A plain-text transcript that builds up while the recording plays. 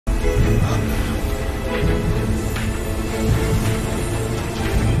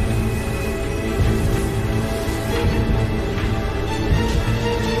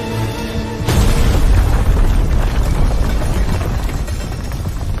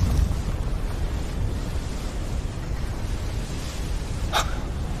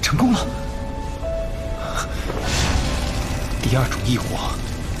成功了。第二种异火，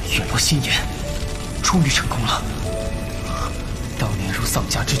月罗心炎，终于成功了。当年如丧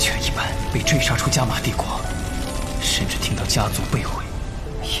家之犬一般被追杀出加玛帝国，甚至听到家族被毁，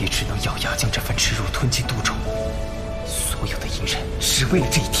也只能咬牙将这份耻辱吞进肚中。所有的隐忍，只为了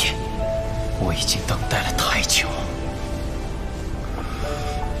这一天。我已经等待了太久。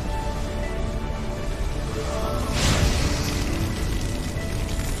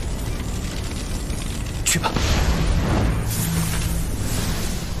去吧。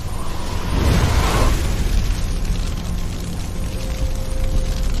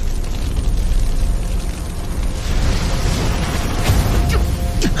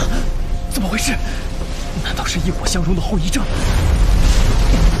怎么回事？难道是异火相融的后遗症？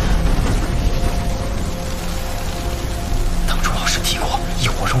当初老师提过，异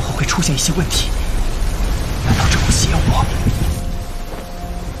火融合会出现一些问题。难道这股邪火？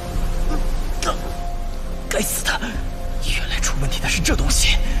该死的！原来出问题的是这东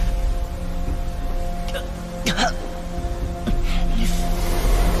西。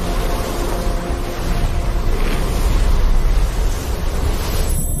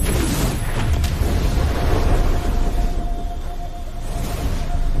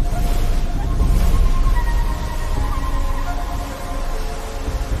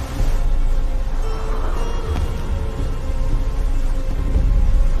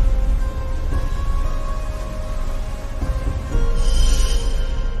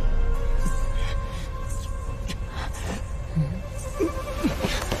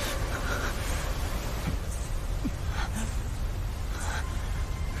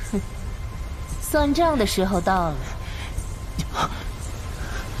算账的时候到了。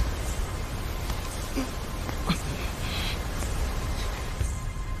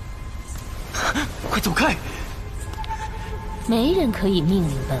快走开！没人可以命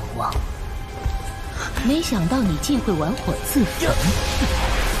令本王。没想到你竟会玩火自焚。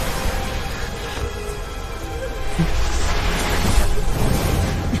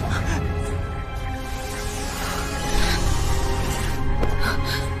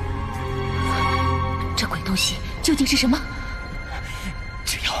东西究竟是什么？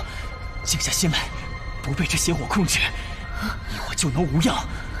只要静下心来，不被这邪火控制，异火就能无恙。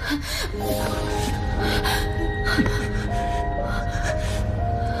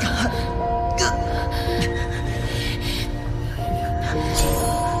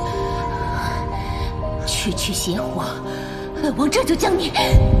去邪火，本王这就将你。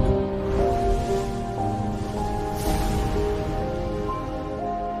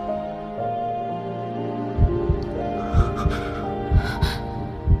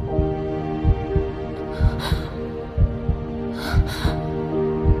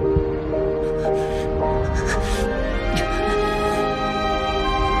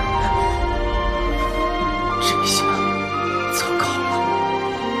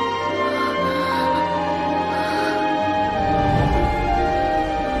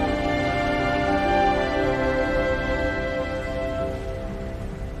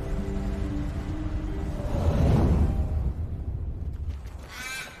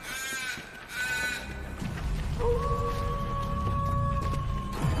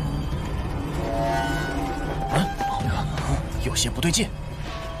有些不对劲。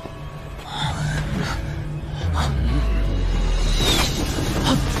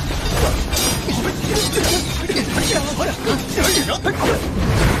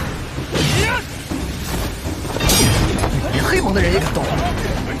连黑盟的人也敢动，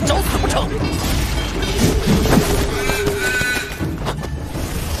找死不成？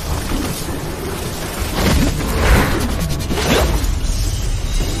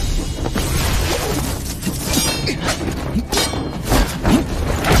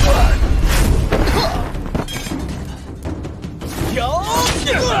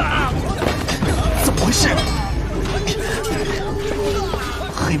怎么回事？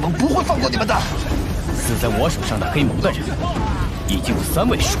黑盟不会放过你们的！死在我手上的黑盟的人，已经有3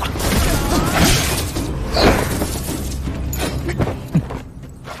位数了。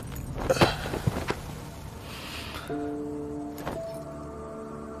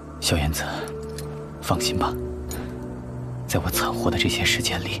小燕子，放心吧，在我惨活的这些时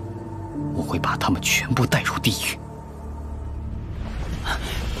间里，我会把他们全部带入地狱。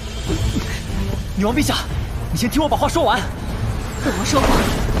女王陛下，你先听我把话说完。本王说过，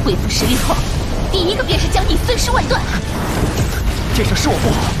恢复实力后，第一个便是将你碎尸万段。这事是我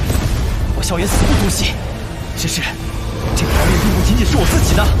不好，我萧炎死不足惜。只是这条命并不仅仅是我自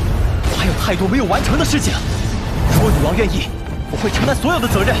己的，我还有太多没有完成的事情。如果女王愿意，我会承担所有的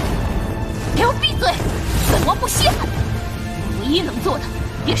责任。给我闭嘴！本王不稀罕。唯一能做的，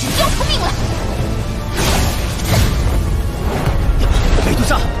便是交出命来。美杜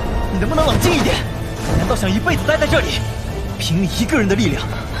莎，你能不能冷静一点？难道想一辈子待在这里？凭你一个人的力量，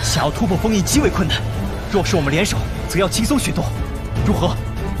想要突破封印极为困难。若是我们联手，则要轻松许多。如何？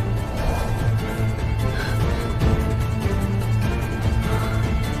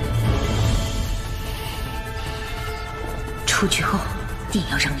出去后，定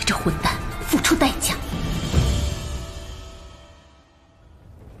要让你这混蛋付出代价。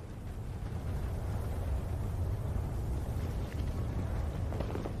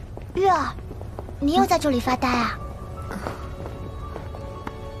月儿，你又在这里发呆啊？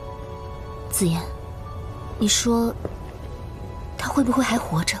紫妍，你说他会不会还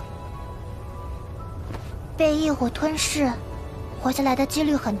活着？被异火吞噬，活下来的几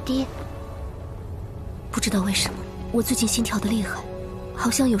率很低。不知道为什么，我最近心跳的厉害，好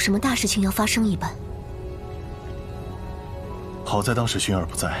像有什么大事情要发生一般。好在当时薰儿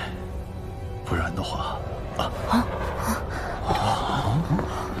不在，不然的话，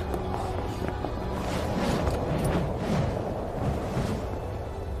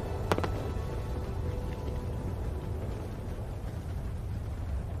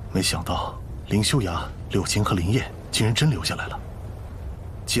没想到林修崖、柳晴和林烨竟然真留下来了，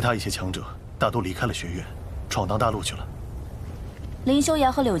其他一些强者大都离开了学院，闯荡大陆去了。林修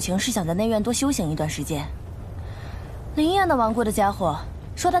崖和柳晴是想在内院多修行一段时间。林烨那顽固的家伙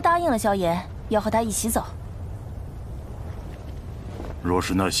说他答应了萧炎，要和他一起走。若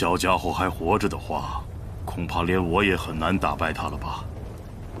是那小家伙还活着的话，恐怕连我也很难打败他了吧？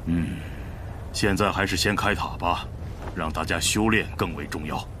现在还是先开塔吧，让大家修炼更为重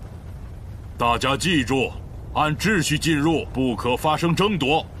要。大家记住，按秩序进入，不可发生争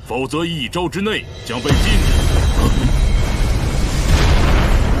夺，否则1周之内将被禁止。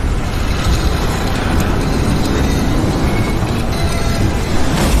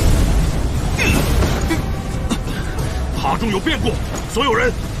塔中有变故，所有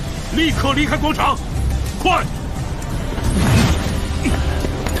人立刻离开广场，快！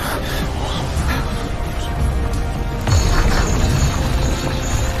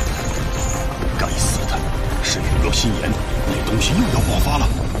该死的，是陨落心炎，那东西又要爆发了。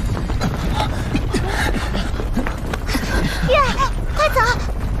月儿，快走！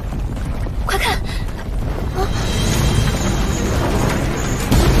快看！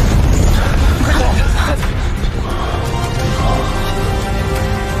快走！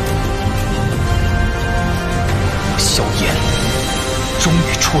萧炎终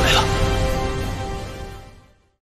于出来了。